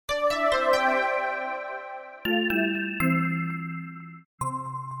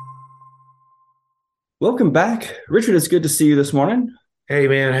Welcome back, Richard. It's good to see you this morning. Hey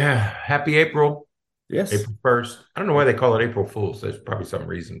man, happy April, Yes. April 1st. I don't know why they call it April Fools. There's probably some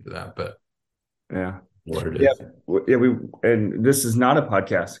reason for that, but Yeah. what it Yeah. is. Yeah. And this is not a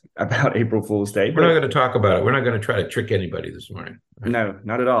podcast about April Fool's Day, We're not but going to talk about it. We're not going to try to trick anybody this morning. Right? no,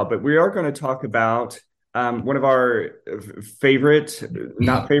 not at all. But we are going to talk about one of our favorite,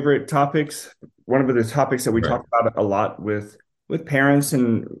 not favorite topics. One of the topics that we Right. talk about a lot with parents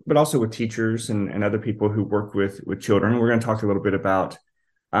and but also with teachers and other people who work with children. We're going to talk a little bit about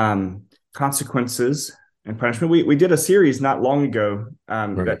um, consequences and punishment. We did a series not long ago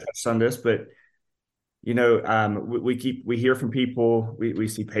that Right. touched on this, but we hear from people, we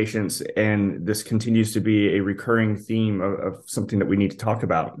see patients, and this continues to be a recurring theme of something that we need to talk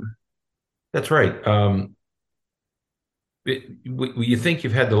about. That's right. You think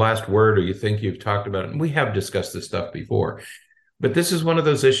you've had the last word, or you think you've talked about it, and we have discussed this stuff before. But this is one of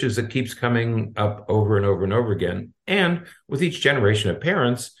those issues that keeps coming up over and over and over again. And with each generation of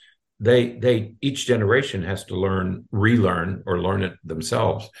parents, they each generation has to relearn, or learn it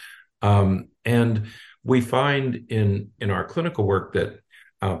themselves. And we find in our clinical work that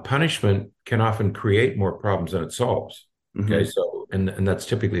punishment can often create more problems than it solves. Okay, Hmm. so and that's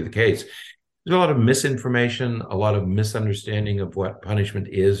typically the case. There's a lot of misinformation, a lot of misunderstanding of what punishment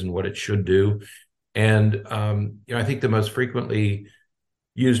is and what it should do. And I think the most frequently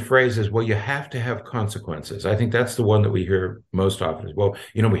used phrase is, "Well, you have to have consequences." I think that's the one that we hear most often is, "Well,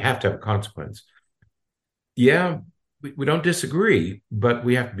 we have to have a consequence." Yeah, we don't disagree, but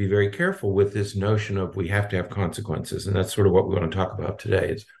we have to be very careful with this notion of we have to have consequences, and that's sort of what we want to talk about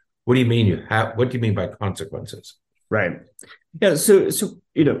today. Is what do you mean you have? What do you mean by consequences? Right. Yeah.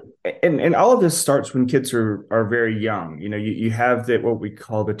 And all of this starts when kids are very young. You have that what we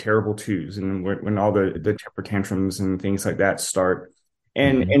call the terrible twos, and when all the temper tantrums and things like that start,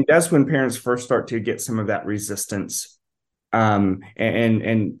 and Mhm. and that's when parents first start to get some of that resistance and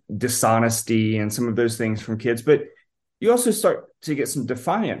dishonesty and some of those things from kids. But you also start to get some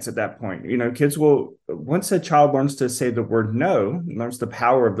defiance at that point. Kids will, once a child learns to say the word no, learns the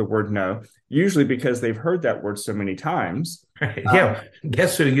power of the word no, usually because they've heard that word so many times. Yeah,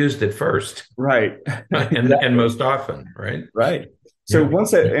 guess who used it first, Right. and Exactly. most often, right? Right. So Yeah,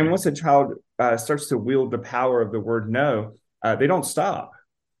 once a child starts to wield the power of the word no, they don't stop.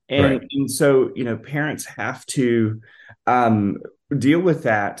 And right. and so parents have to um, deal with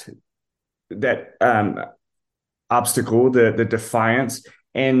that obstacle, the defiance,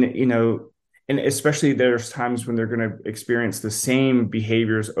 and and especially there's times when they're going to experience the same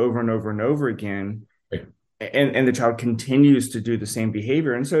behaviors over and over and over again, Right. and the child continues to do the same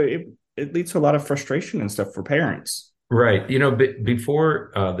behavior, and so it leads to a lot of frustration and stuff for parents. Right.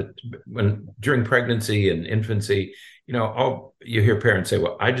 Before when during pregnancy and infancy, all you hear parents say,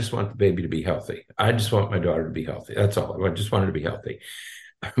 "Well, I just want the baby to be healthy. I just want my daughter to be healthy. That's all. I just want her to be healthy."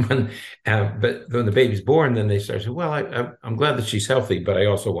 when, but when the baby's born, then they start saying, "Well, I'm glad that she's healthy, but I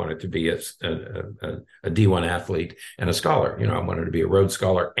also want it to be a D1 athlete and a scholar. I want her to be a Rhodes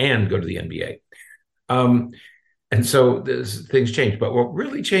Scholar and go to the NBA." Um, and so things change. But what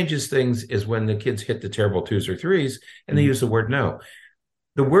really changes things is when the kids hit the terrible twos or threes and they Mhm. use the word no.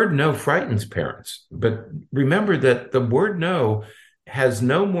 The word no frightens parents. But remember that the word no has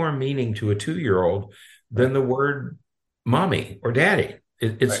no more meaning to a 2 year old Right. than the word mommy or daddy.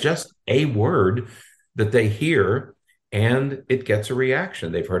 It's Right. just a word that they hear and it gets a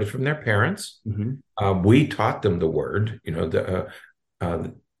reaction. They've heard it from their parents. Hmm. We taught them the word,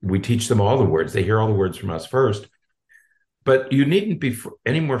 we teach them all the words. They hear all the words from us first. But you needn't be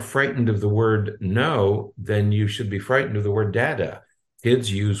any more frightened of the word no than you should be frightened of the word dada.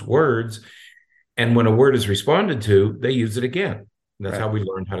 Kids use words, and when a word is responded to, they use it again. That's Right. how we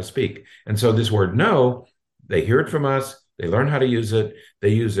learn how to speak. And so this word no, they hear it from us, they learn how to use it, they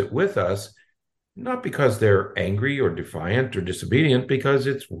use it with us, not because they're angry or defiant or disobedient, because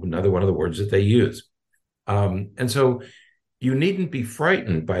it's another one of the words that they use. And so you needn't be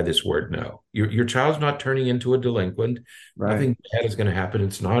frightened by this word no. Your child's not turning into a delinquent. Right. Nothing bad is going to happen.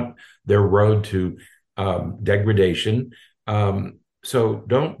 It's not their road to degradation. So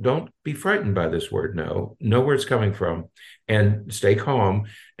don't be frightened by this word no. Know where it's coming from, and stay calm,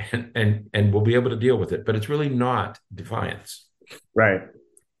 and we'll be able to deal with it. But it's really not defiance. Right.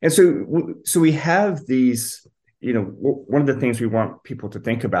 And so we have these, one of the things we want people to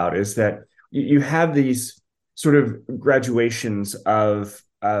think about is that you have these sort of graduations of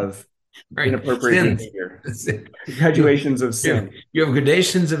Right? inappropriate Sins. behavior, You graduations of you have, sin. you have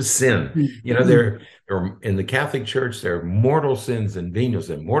gradations of sin. Mhm. There in the Catholic Church, there are mortal sins and venial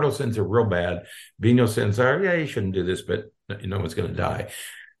sin. Mortal sins are real bad. Venial sins are, yeah, you shouldn't do this, but no one's going to die.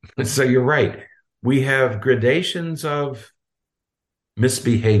 So you're right. we have gradations of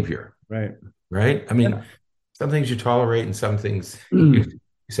misbehavior, Right. right? I mean, Yeah. some things you tolerate and some things you Mm.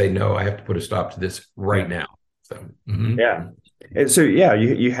 say, no, I have to put a stop to this right Yeah. now. So, mhm. Yeah. And so yeah,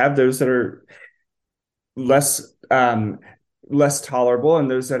 you have those that are less less tolerable and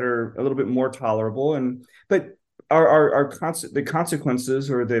those that are a little bit more tolerable. And but the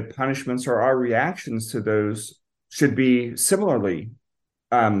consequences or the punishments or our reactions to those should be similarly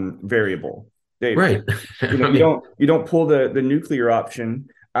variable. They, Right. I you mean, don't pull the nuclear option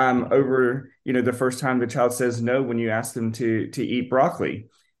over, the first time the child says no when you ask them to eat broccoli.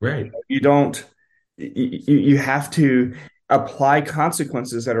 right, You don't. You have to apply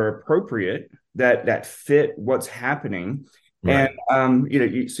consequences that are appropriate, that fit what's happening. And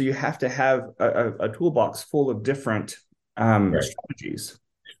right, so you have to have a toolbox full of different right, strategies.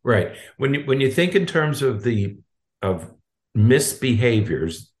 right. When you think in terms of the of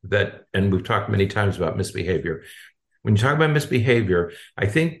misbehaviors that, and we've talked many times about misbehavior. When you talk about misbehavior, I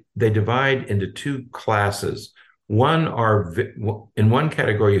think they divide into two classes. One are in one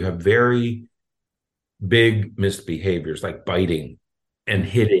category, you have very big misbehaviors like biting and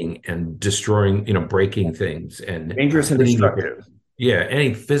hitting and destroying, breaking things and Dangerous and hitting your, destructive. yeah,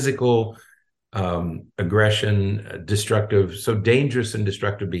 any physical aggression, destructive, so dangerous and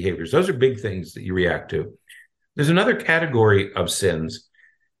destructive behaviors. Those are big things that you react to. There's another category of sins,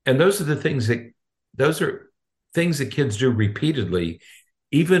 and those are things that kids do repeatedly,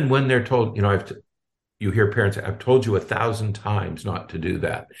 even when they're told, you hear parents, I've told you 1,000 times not to do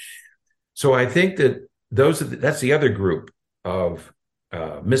that. So I think that that's the other group of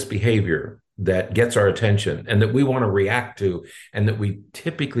misbehavior that gets our attention and that we want to react to, and that we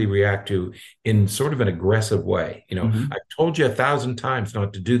typically react to in sort of an aggressive way. Mm-hmm. I've told you 1,000 times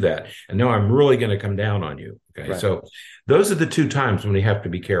not to do that, and now I'm really going to come down on you. Okay, Right. so those are the two times when we have to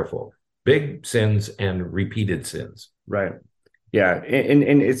be careful: big sins and repeated sins. Right. Yeah.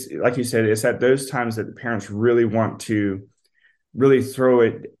 And it's like you said, it's at those times that the parents really want to really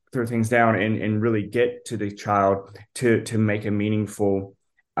throw things down and really get to the child to make a meaningful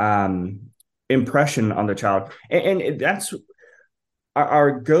impression on the child. And that's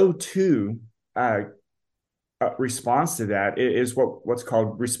our go-to response to that is what's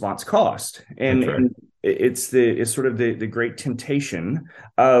called response cost. That's right. And it's sort of the great temptation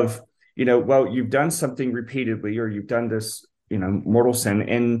of, well, you've done something repeatedly, or you've done this, mortal sin,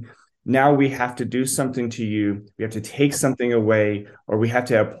 and now we have to do something to you. We have to take something away, or we have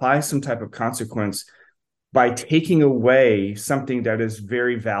to apply some type of consequence by taking away something that is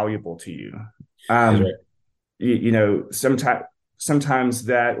very valuable to you. That's right. Sometimes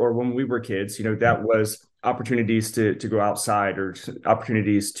that, or when we were kids, that was opportunities to go outside, or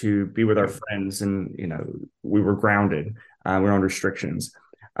opportunities to be with our friends, and we were grounded, we were on restrictions.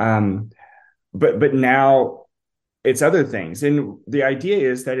 But now it's other things, and the idea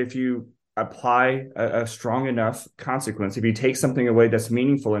is that if you apply a strong enough consequence, if you take something away that's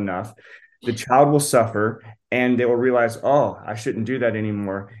meaningful enough, the child will suffer, and they will realize, oh, I shouldn't do that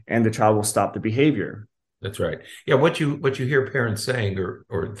anymore, and the child will stop the behavior. That's right. Yeah, what you hear parents saying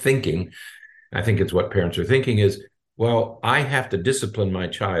or thinking, I think it's what parents are thinking is, well, I have to discipline my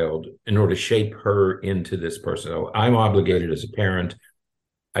child in order to shape her into this person. So I'm obligated as a parent.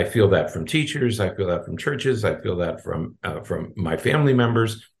 I feel that from teachers. I feel that from churches. I feel that from my family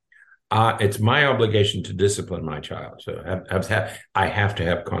members. It's my obligation to discipline my child. So I have to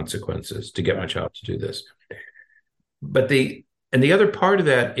have consequences to get my child to do this. But the other part of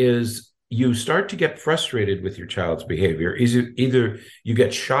that is you start to get frustrated with your child's behavior. Either you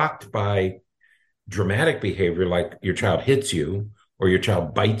get shocked by dramatic behavior, like your child hits you, or your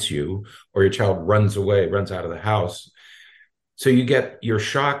child bites you, or your child runs away, runs out of the house. So you're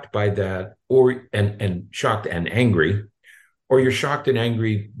shocked by that, or and shocked and angry, or you're shocked and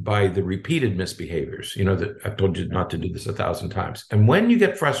angry by the repeated misbehaviors. That I've told you not to do this 1,000 times. And when you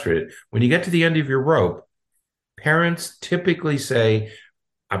get frustrated, when you get to the end of your rope, parents typically say,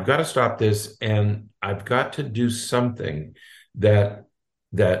 I've got to stop this, and I've got to do something that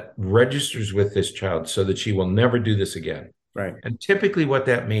registers with this child so that she will never do this again. Right. And typically what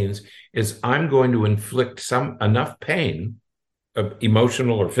that means is I'm going to inflict enough pain,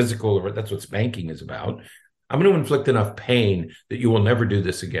 emotional or physical, or that's what spanking is about. I'm going to inflict enough pain that you will never do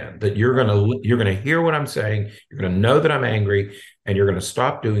this again, that you're going to hear what I'm saying. You're going to know that I'm angry, and you're going to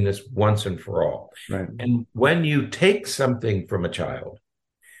stop doing this once and for all. Right. And when you take something from a child,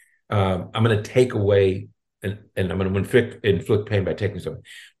 I'm going to take away and I'm going to inflict pain by taking something.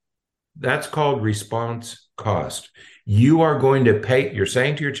 That's called response cost. You are going to pay, you're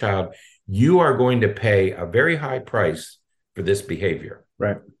saying to your child, you are going to pay a very high price for this behavior.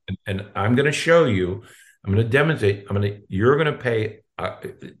 Right. And I'm going to show you, I'm going to demonstrate, you're going to pay,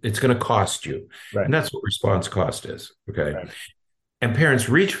 it's going to cost you. Right. And that's what response cost is. Okay. Right. And parents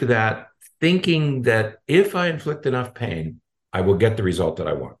reach for that thinking that if I inflict enough pain, I will get the result that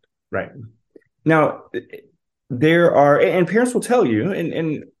I want. Right. Now, there are, and parents will tell you,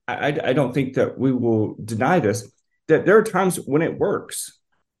 and I don't think that we will deny this, that there are times when it works.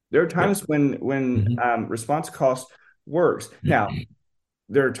 There are Yep. times when Mhm. response cost works. Now,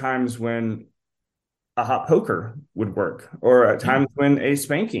 there are times when a hot poker would work, or at Yeah. times when a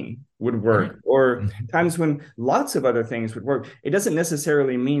spanking would Right. work, or Mhm. times when lots of other things would work. It doesn't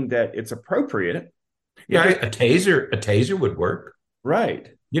necessarily mean that it's appropriate Yeah, because, a taser would work.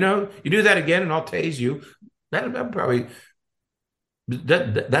 right, You do that again and I'll tase you. That probably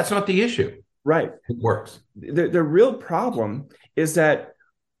that's not the issue. right. It works. The real problem is that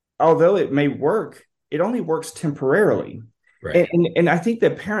although it may work, it only works temporarily. Right. And I think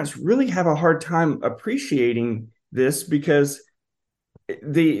that parents really have a hard time appreciating this because I'm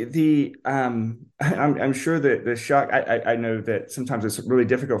sure that the shock I know that sometimes it's really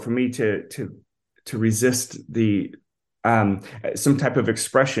difficult for me to resist the um some type of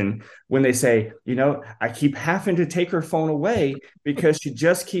expression when they say, I keep having to take her phone away because she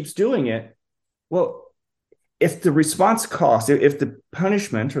just keeps doing it. Well, if the response cost, if the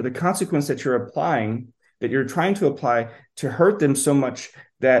punishment or the consequence that you're applying, that you're trying to apply to hurt them so much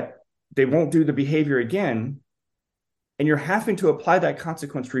that they won't do the behavior again, and you're having to apply that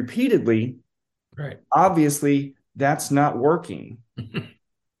consequence repeatedly, Right. obviously that's not working.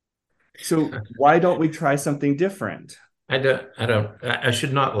 So why don't we try something different? I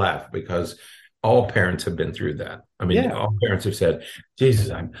should not laugh because all parents have been through that. I mean, Yeah, all parents have said, Jesus,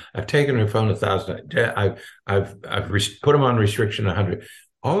 I've taken her phone 1,000 times. I've put them on restriction 100.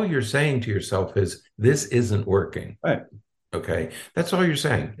 All you're saying to yourself is, this isn't working. right. Okay. That's all you're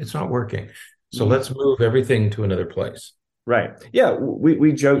saying. It's not working. So Mhm. let's move everything to another place. Right. Yeah,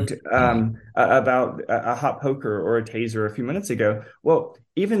 we joked about a hot poker or a taser a few minutes ago. Well,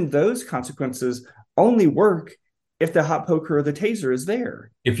 even those consequences only work if the hot poker or the taser is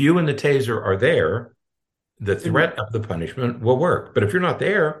there. If you and the taser are there, the And threat of the punishment will work. But if you're not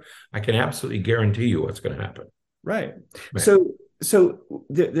there, I can absolutely guarantee you what's going to happen. right. Right. So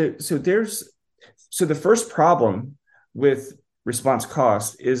the first problem with response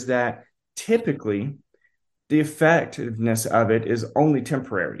cost is that typically the effectiveness of it is only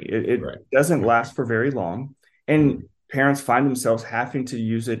temporary. It Right. doesn't Right. last for very long. And parents find themselves having to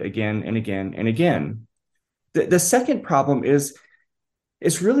use it again and again and again. The second problem is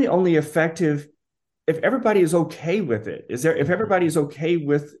it's really only effective if everybody is okay with it. If everybody is okay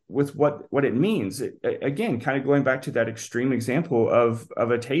with what it means. Again, kind of going back to that extreme example of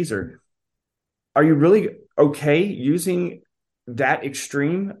a taser. Are you really okay using that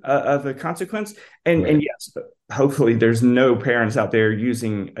extreme of a consequence? And Right. yes, hopefully there's no parents out there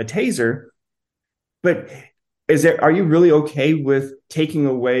using a taser, but are you really okay with taking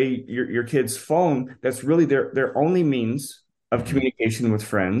away your kid's phone that's really their only means of Mhm. communication with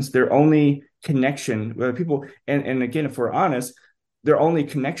friends, their only connection with people? And again, if we're honest, their only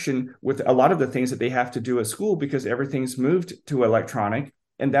connection with a lot of the things that they have to do at school because everything's moved to electronic,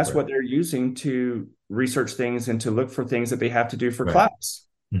 and that's Right. what they're using to research things and to look for things that they have to do for Right. class.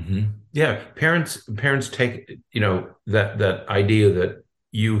 Yeah. Parents take, that idea that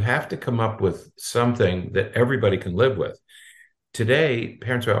you have to come up with something that everybody can live with. Today,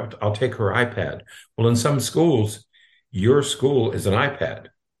 parents are, I'll take her iPad. Well, in some schools, your school is an iPad.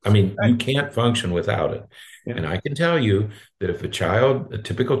 I mean, Right. you can't function without it. Yeah. And I can tell you that if a child, a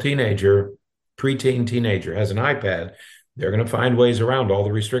typical teenager, preteen teenager has an iPad, they're going to find ways around all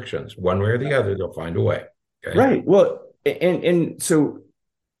the restrictions. One way or the other, they'll find a way. Okay. Right. Well, and so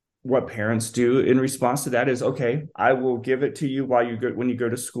what parents do in response to that is, okay, I will give it to you while you go when you go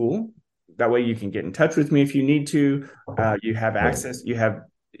to school. That way you can get in touch with me if you need to. You have Right. access.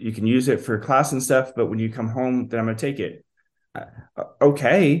 You can use it for class and stuff. But when you come home, then I'm going to take it.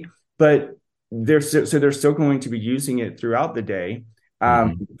 Okay, but they're still going to be using it throughout the day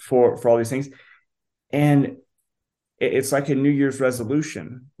Mhm. for all these things, and it's like a New Year's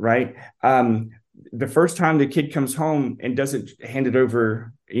resolution, right? The first time the kid comes home and doesn't hand it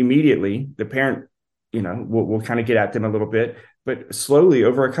over immediately, the parent, will kind of get at them a little bit, but slowly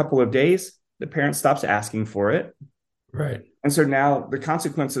over a couple of days, the parent stops asking for it. Right. And so now the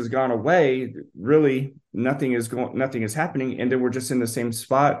consequence has gone away. Really, nothing is happening. And then we're just in the same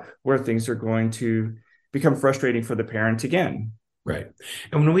spot where things are going to become frustrating for the parent again. Right.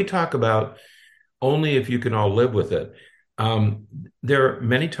 And when we talk about only if you can all live with it, there are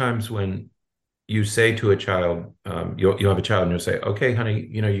many times when you say to a child, you'll have a child and you'll say, okay, honey,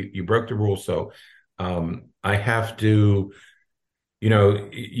 you broke the rule. So I have to,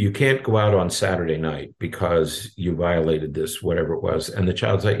 you can't go out on Saturday night because you violated this, whatever it was. And the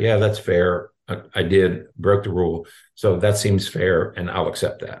child's like, yeah, that's fair. I did, broke the rule. So that seems fair and I'll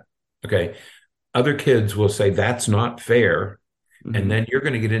accept that. Okay. Other kids will say, that's not fair. And then you're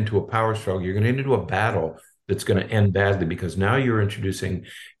going to get into a power struggle. You're going to get into a battle that's going to end badly because now you're introducing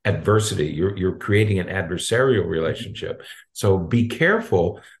adversity. You're creating an adversarial relationship. So be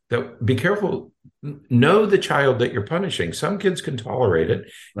careful. Know the child that you're punishing. Some kids can tolerate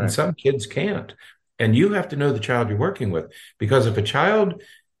it, Right. and some kids can't. And you have to know the child you're working with, because if a child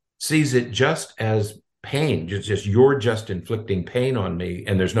sees it just as pain, just you're just inflicting pain on me,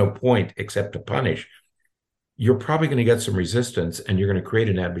 and there's no point except to punish, you're probably going to get some resistance and you're going to create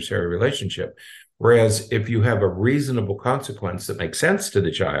an adversarial relationship. Whereas if you have a reasonable consequence that makes sense to the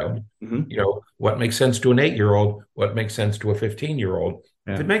child, what makes sense to an 8-year-old, what makes sense to a 15-year-old,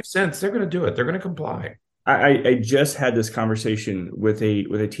 if it makes sense, they're going to do it. They're going to comply. I just had this conversation with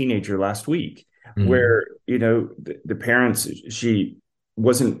a teenager last week where, the parents,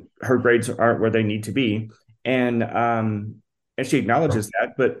 her grades aren't where they need to be. And she acknowledges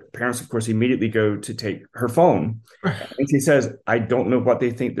that, but parents, of course, immediately go to take her phone. And she says, I don't know what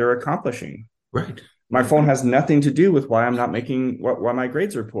they think they're accomplishing. Right. My phone has nothing to do with why I'm not making why my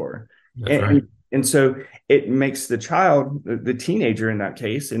grades are poor. That's right. And so it makes the child, the teenager in that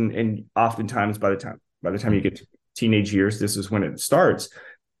case, and oftentimes by the time you get to teenage years, this is when it starts,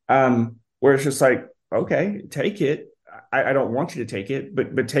 where it's just like, okay, take it. I don't want you to take it,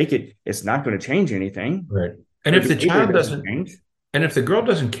 but take it. It's not going to change anything. Right. And if the child doesn't change, and if the girl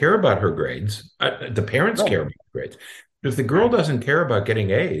doesn't care about her grades, the parents care about grades. If the girl doesn't care about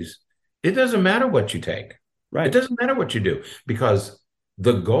getting A's, it doesn't matter what you take. Right. It doesn't matter what you do, because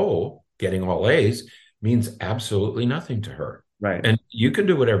the goal, getting all A's, means absolutely nothing to her. Right. And you can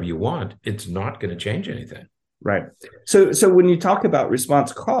do whatever you want. It's not going to change anything. Right. So when you talk about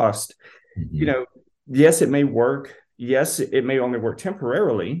response cost, yes, it may work. Yes, it may only work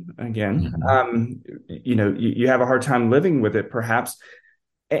temporarily. Again, you have a hard time living with it, perhaps.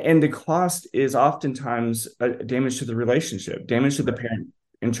 And the cost is oftentimes damage to the relationship, damage to the parent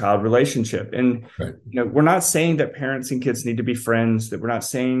and child relationship. And, we're not saying that parents and kids need to be friends, that we're not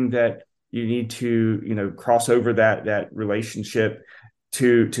saying that you need to, cross over that relationship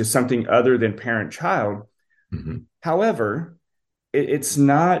to something other than parent-child. However, it's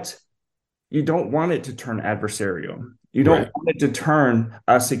not, you don't want it to turn adversarial. You don't want it to turn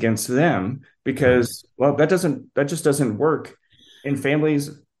us against them, because, well, that just doesn't work in families.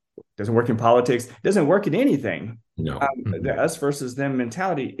 Doesn't work in politics. Doesn't work in anything. No. The us versus them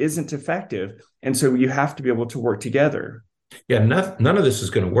mentality isn't effective. And so you have to be able to work together. Yeah. None of this is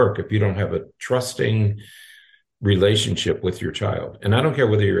going to work if you don't have a trusting relationship with your child. And I don't care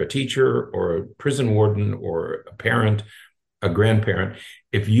whether you're a teacher or a prison warden or a parent, a grandparent.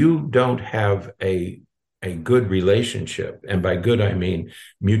 If you don't have a good relationship, and by good, I mean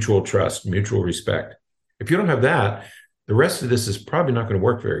mutual trust, mutual respect. If you don't have that, the rest of this is probably not going to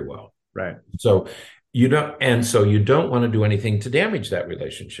work very well. Right. So you don't want to do anything to damage that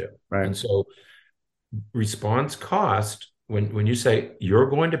relationship. Right. And so response cost, when you say you're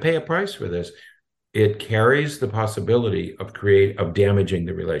going to pay a price for this, it carries the possibility of damaging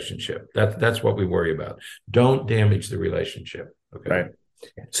the relationship. That's what we worry about. Don't damage the relationship. Okay. Right.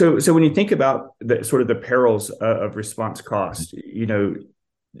 So when you think about the sort of the perils of response cost,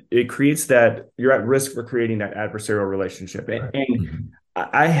 it creates that you're at risk for creating that adversarial relationship. And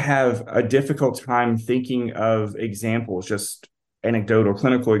I have a difficult time thinking of examples, just anecdotal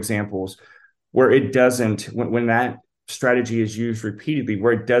clinical examples, where it doesn't, when that strategy is used repeatedly,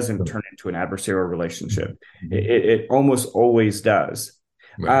 where it doesn't turn into an adversarial relationship. It almost always does.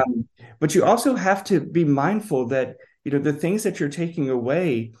 Right. But you also have to be mindful that, the things that you're taking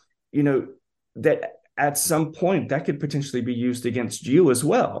away, that at some point that could potentially be used against you as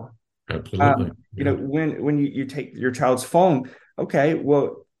well. Absolutely. When you take your child's phone, okay,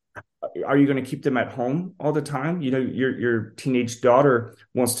 well, are you going to keep them at home all the time? Your teenage daughter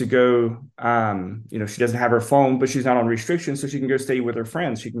wants to go, she doesn't have her phone, but she's not on restriction, so she can go stay with her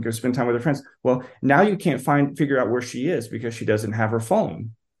friends. She can go spend time with her friends. Well, now you can't figure out where she is because she doesn't have her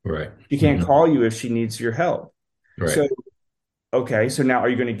phone. Right. She can't call you if she needs your help. Right. So now are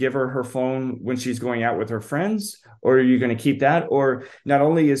you going to give her phone when she's going out with her friends, or are you going to keep that? Or not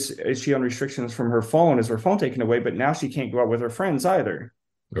only is she on restrictions from her phone, is her phone taken away, but now she can't go out with her friends either.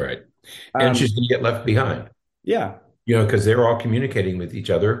 Right. And she's going to get left behind. Yeah. Because they're all communicating with each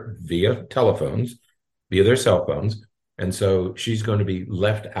other via telephones, via their cell phones. And so she's going to be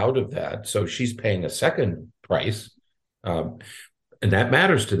left out of that. So she's paying a second price. Um, and that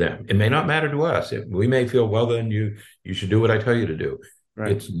matters to them. It may not matter to us. We may feel, well, then you should do what I tell you to do.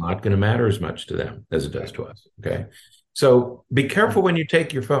 Right. It's not going to matter as much to them as it does to us. Okay. So be careful when you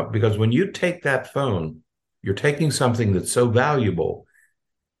take your phone, because when you take that phone, you're taking something that's so valuable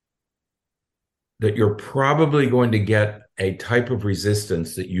that you're probably going to get a type of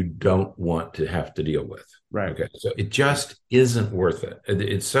resistance that you don't want to have to deal with. Right. Okay. So it just isn't worth it.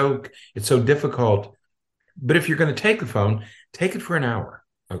 It's so difficult. But if you're going to take the phone, take it for an hour.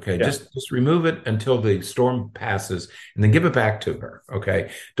 Okay. Yeah. Just remove it until the storm passes and then give it back to her.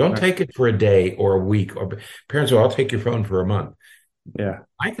 Okay. Don't take it for a day or a week, or parents will, I'll take your phone for a month. Yeah.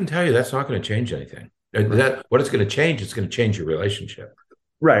 I can tell you that's not going to change anything. That what it's going to change, it's going to change your relationship.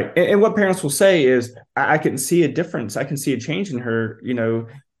 Right. And what parents will say is, I can see a difference. I can see a change in her,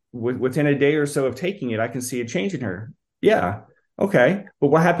 within a day or so of taking it, I can see a change in her. Yeah. Okay. But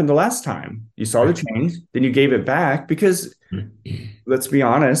what happened the last time? You saw the change, then you gave it back because let's be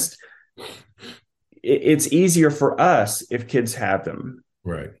honest, it's easier for us if kids have them.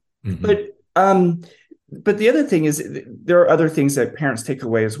 Right. Mm-hmm. But the other thing is there are other things that parents take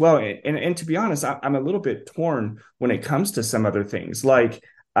away as well. And to be honest, I'm a little bit torn when it comes to some other things. Like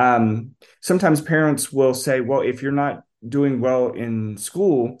sometimes parents will say, well, if you're not doing well in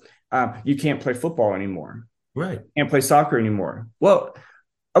school, you can't play football anymore. Right. Can't play soccer anymore. Well,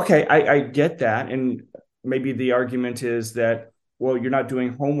 okay, I get that. And maybe the argument is that, well, you're not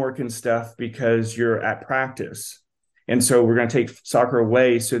doing homework and stuff because you're at practice. And so we're going to take soccer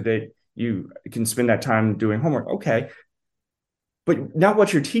away so that you can spend that time doing homework. Okay. But now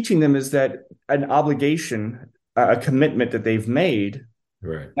what you're teaching them is that an obligation, a commitment that they've made.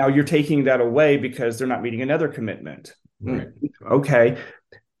 Right. Now you're taking that away because they're not meeting another commitment. Right. Okay.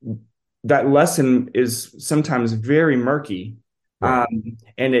 That lesson is sometimes very murky. Right.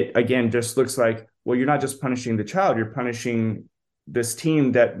 And it, again, just looks like, well, you're not just punishing the child, you're punishing this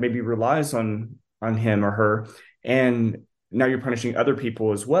team that maybe relies on him or her. And now you're punishing other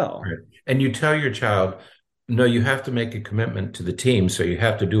people as well. Right. And you tell your child, no, you have to make a commitment to the team. So you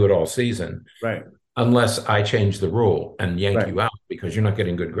have to do it all season. Right. Unless I change the rule and yank right. you out because you're not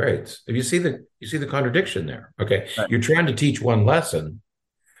getting good grades. If you see the contradiction there. Okay. Right. You're trying to teach one lesson,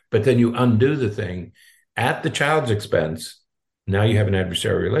 but then you undo the thing at the child's expense. Now you have an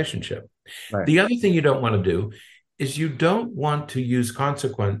adversarial relationship. Right. The other thing you don't want to do is you don't want to use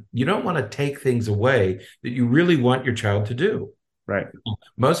consequence. You don't want to take things away that you really want your child to do. Right.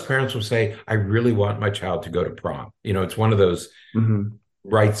 Most parents will say, I really want my child to go to prom. It's one of those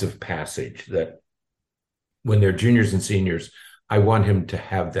rites of passage that when they're juniors and seniors, I want him to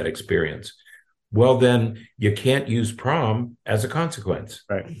have that experience. Well, then you can't use prom as a consequence.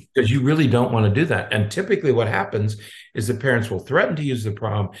 Right. Because you really don't want to do that. And typically what happens is the parents will threaten to use the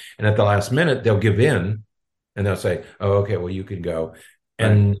prom, and at the last minute, they'll give in. And they'll say, oh, okay, well, you can go.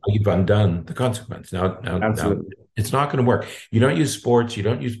 And you've undone the consequence. Now it's not going to work. You don't use sports. You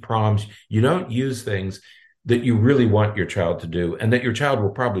don't use proms. You don't use things that you really want your child to do and that your child will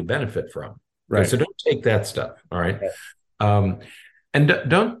probably benefit from. Right. So don't take that stuff. All right. And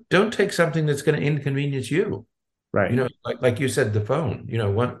don't take something that's going to inconvenience you. Right. Like you said, the phone.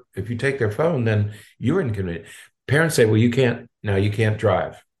 If you take their phone, then you're inconvenient. Parents say, well, you can't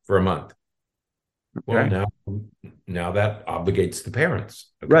drive for a month. Well, now that obligates the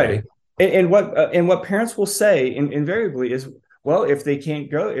parents, okay? Right? And what parents will say invariably is, well, if they can't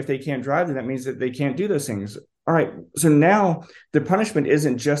drive, then that means that they can't do those things. All right. So now the punishment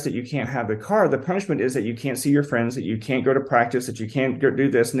isn't just that you can't have the car. The punishment is that you can't see your friends, that you can't go to practice, that you can't go do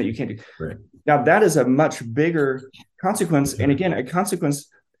this, and that you can't do. Right. Now that is a much bigger consequence. And again,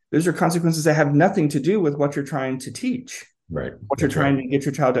 those are consequences that have nothing to do with what you're trying to teach. Right. What you're trying to get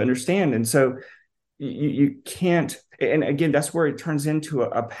your child to understand. And so you can't, and again, that's where it turns into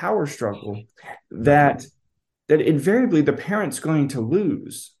a power struggle that invariably the parent's going to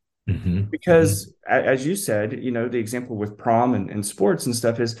lose. Because as you said, the example with prom and sports and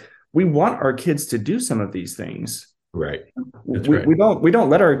stuff is we want our kids to do some of these things. Right. We don't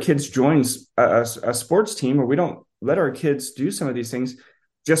let our kids join a sports team, or we don't let our kids do some of these things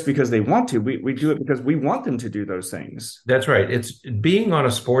just because they want to. We do it because we want them to do those things. That's right. It's being on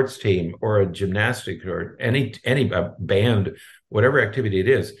a sports team or a gymnastic or any band, whatever activity it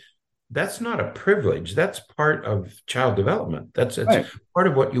is. That's not a privilege. That's part of child development. It's right. Part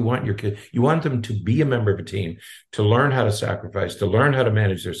of what you want your kid. You want them to be a member of a team, to learn how to sacrifice, to learn how to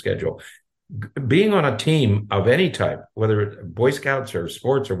manage their schedule. Being on a team of any type, whether it's Boy Scouts or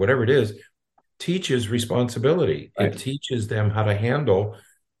sports or whatever it is, teaches responsibility. Right. It teaches them how to handle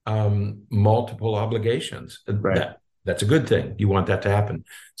multiple obligations. Right. That's a good thing. You want that to happen.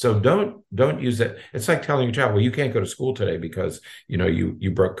 So don't use that. It's like telling your child, well, you can't go to school today because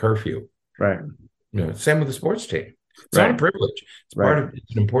you broke curfew. Right. Same with the sports team. It's not Right. a privilege.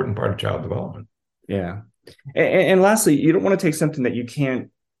 It's an important part of child development. Yeah. And lastly, you don't want to take something that you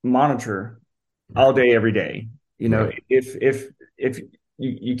can't monitor all day, every day. Right. If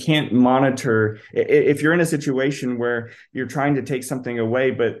you can't monitor, if you're in a situation where you're trying to take something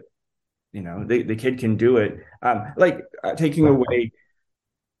away, but the kid can do it, taking away.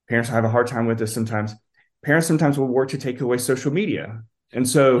 Parents have a hard time with this sometimes. Parents sometimes will work to take away social media. And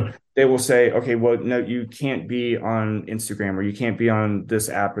so they will say, okay, well, no, you can't be on Instagram, or you can't be on this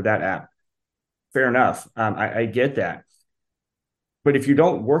app or that app. Fair enough. I get that. But if you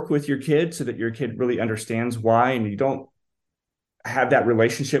don't work with your kid so that your kid really understands why, and you don't have that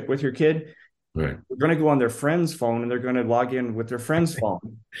relationship with your kid, Right. they're going to go on their friend's phone and they're going to log in with their friend's phone,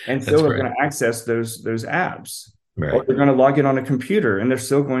 and That's still are right. going to access those apps. Or Right. they're going to log in on a computer and they're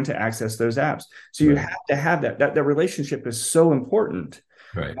still going to access those apps. So you Right. have to have that relationship is so important,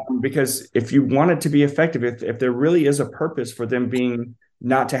 Right. because if you want it to be effective, if there really is a purpose for them being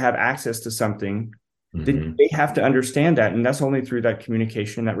not to have access to something, then Mm-hmm. they have to understand that. And that's only through that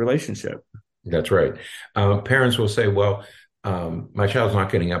communication, that relationship. That's right. Parents will say, well, my child's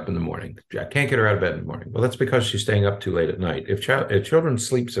not getting up in the morning. I can't get her out of bed in the morning. Well, that's because she's staying up too late at night. If children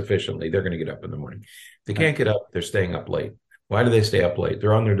sleep sufficiently, they're going to get up in the morning. If they can't get up, they're staying up late. Why do they stay up late?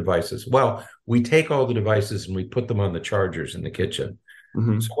 They're on their devices. Well, we take all the devices and we put them on the chargers in the kitchen.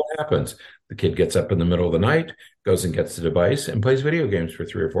 Mm-hmm. So what happens? The kid gets up in the middle of the night, goes and gets the device and plays video games for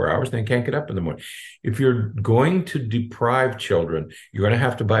 3 or 4 hours, and then can't get up in the morning. If you're going to deprive children, you're going to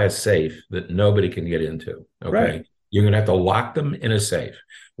have to buy a safe that nobody can get into. Okay. Right. You're going to have to lock them in a safe,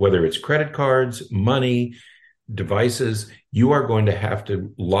 whether it's credit cards, money, devices. You are going to have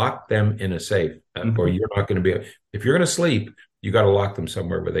to lock them in a safe, or you're not going to be. If you're going to sleep, you got to lock them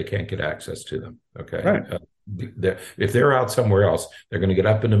somewhere where they can't get access to them. Okay. Right. If they're out somewhere else, they're going to get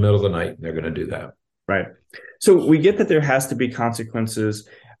up in the middle of the night and they're going to do that. Right. So we get that there has to be consequences.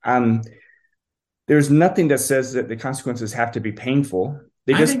 There's nothing that says that the consequences have to be painful.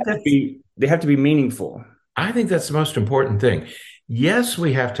 They just they have to be meaningful. I think that's the most important thing. Yes,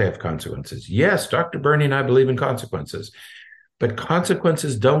 we have to have consequences. Yes, Dr. Bernie and I believe in consequences, but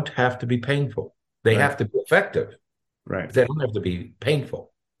consequences don't have to be painful. They have to be effective. Right. They don't have to be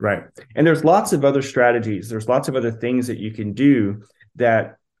painful. Right. And there's lots of other strategies. There's lots of other things that you can do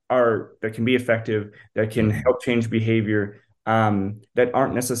that can be effective, that can help change behavior, that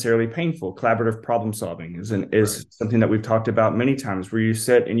aren't necessarily painful. Collaborative problem solving is something that we've talked about many times, where you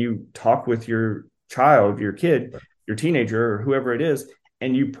sit and you talk with your child, your kid, your teenager, or whoever it is,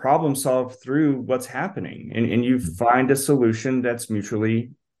 and you problem solve through what's happening, and you find a solution that's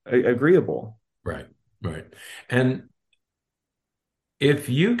mutually agreeable. Right. Right. And if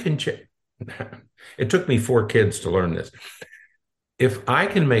you can it took me 4 kids to learn this. If I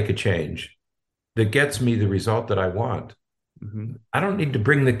can make a change that gets me the result that I want, I don't need to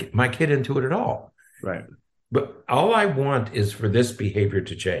bring my kid into it at all. Right. But all I want is for this behavior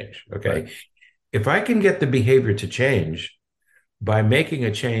to change. Okay. Right. If I can get the behavior to change by making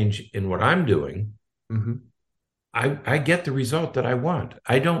a change in what I'm doing, I get the result that I want.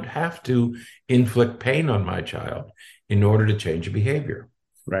 I don't have to inflict pain on my child in order to change a behavior.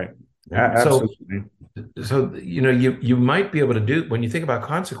 Right. Absolutely. So you might be able to do, when you think about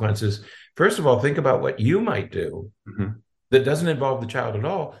consequences, first of all, think about what you might do that doesn't involve the child at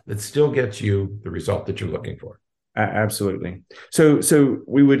all, that still gets you the result that you're looking for. Absolutely. So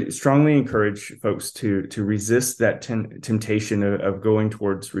we would strongly encourage folks to resist that temptation of going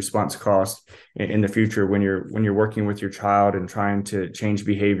towards response cost in the future when you're working with your child and trying to change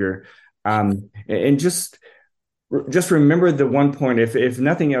behavior. And just remember the one point, if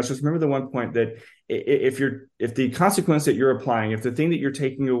nothing else, just remember the one point that if the consequence that you're applying, if the thing that you're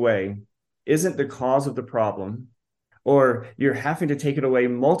taking away isn't the cause of the problem, or you're having to take it away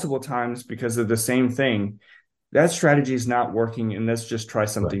multiple times because of the same thing, that strategy is not working, and let's just try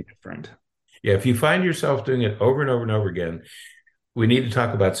something different. Yeah, if you find yourself doing it over and over and over again, we need to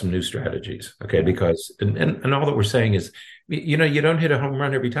talk about some new strategies, okay? Because and all that we're saying is, you don't hit a home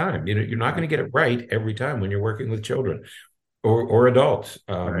run every time. You're not going to get it right every time when you're working with children or adults.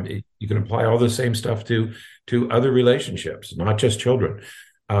 You can apply all the same stuff to other relationships, not just children.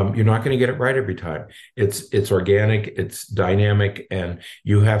 You're not going to get it right every time. It's organic, it's dynamic, and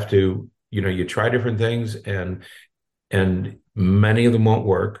you have to, you try different things, and many of them won't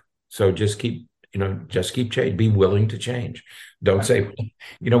work. So just keep change. Be willing to change. Don't say,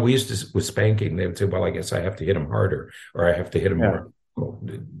 we used to, with spanking, they would say, well, I guess I have to hit them harder, or I have to hit them more. Well,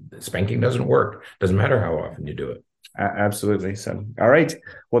 spanking doesn't work. Doesn't matter how often you do it. Absolutely. So, all right.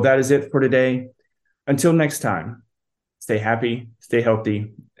 Well, that is it for today. Until next time, stay happy, stay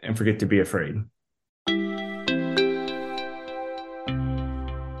healthy, and forget to be afraid.